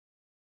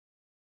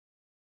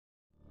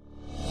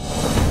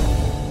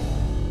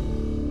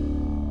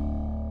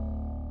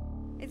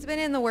It's been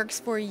in the works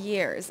for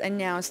years, and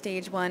now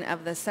Stage 1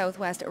 of the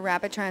Southwest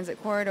Rapid Transit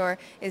Corridor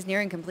is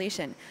nearing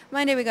completion.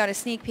 Monday we got a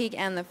sneak peek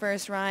and the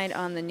first ride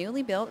on the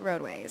newly built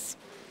roadways.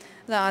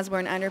 The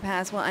Osborne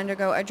Underpass will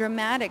undergo a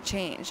dramatic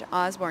change.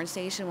 Osborne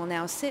Station will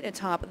now sit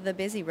atop the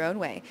busy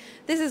roadway.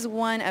 This is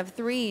one of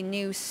three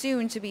new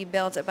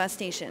soon-to-be-built bus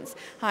stations.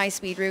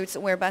 High-speed routes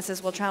where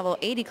buses will travel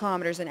 80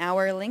 kilometers an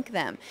hour link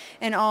them.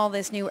 And all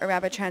this new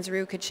rapid transit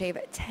route could shave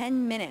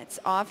 10 minutes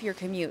off your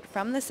commute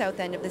from the south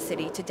end of the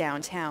city to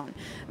downtown.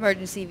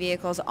 Emergency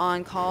vehicles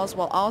on calls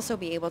will also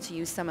be able to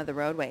use some of the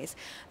roadways.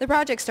 The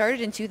project started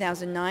in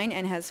 2009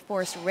 and has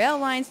forced rail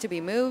lines to be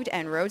moved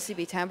and roads to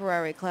be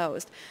temporarily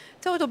closed.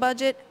 Total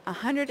budget,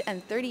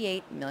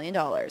 $138 million.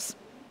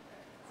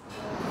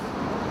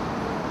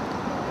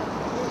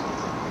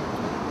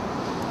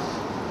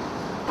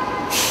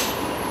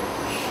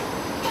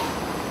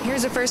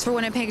 Here's a first for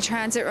Winnipeg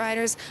transit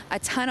riders, a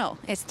tunnel.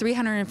 It's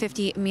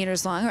 350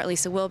 meters long, or at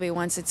least it will be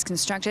once it's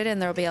constructed,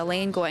 and there will be a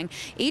lane going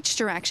each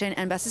direction,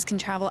 and buses can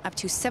travel up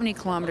to 70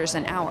 kilometers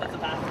an hour.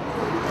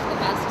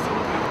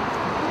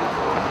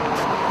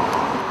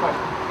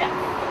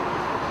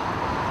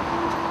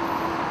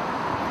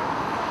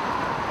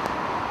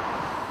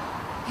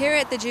 Here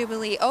at the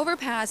Jubilee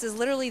overpass is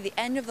literally the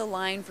end of the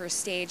line for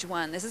Stage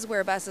 1. This is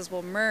where buses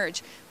will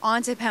merge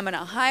onto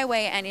Pembina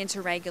Highway and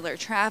into regular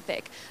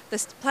traffic.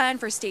 The plan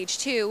for Stage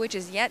 2, which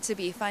is yet to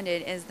be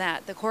funded, is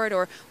that the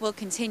corridor will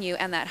continue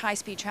and that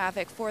high-speed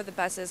traffic for the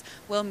buses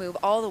will move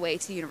all the way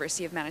to the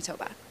University of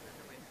Manitoba.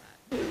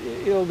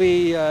 It'll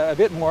be a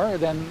bit more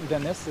than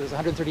this. There's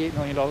 $138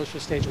 million for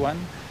Stage 1.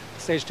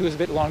 Stage 2 is a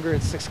bit longer.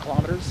 It's 6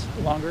 kilometers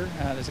longer.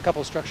 There's a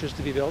couple of structures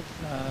to be built,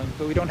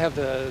 but we don't have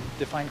the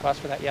defined cost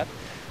for that yet.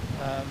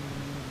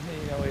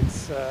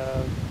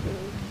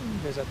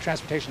 There's a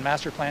transportation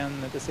master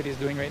plan that the city is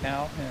doing right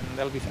now, and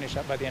that'll be finished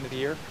up by the end of the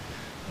year.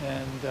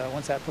 And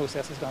once that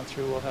process has gone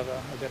through, we'll have a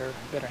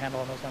better handle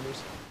on those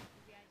numbers.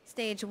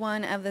 Stage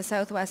 1 of the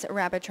Southwest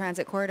Rapid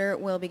Transit Corridor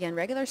will begin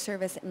regular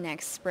service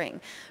next spring.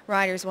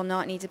 Riders will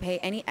not need to pay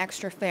any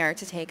extra fare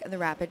to take the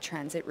rapid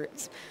transit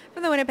routes.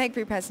 For the Winnipeg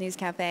Free Press News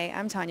Cafe,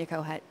 I'm Tanya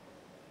Kohut.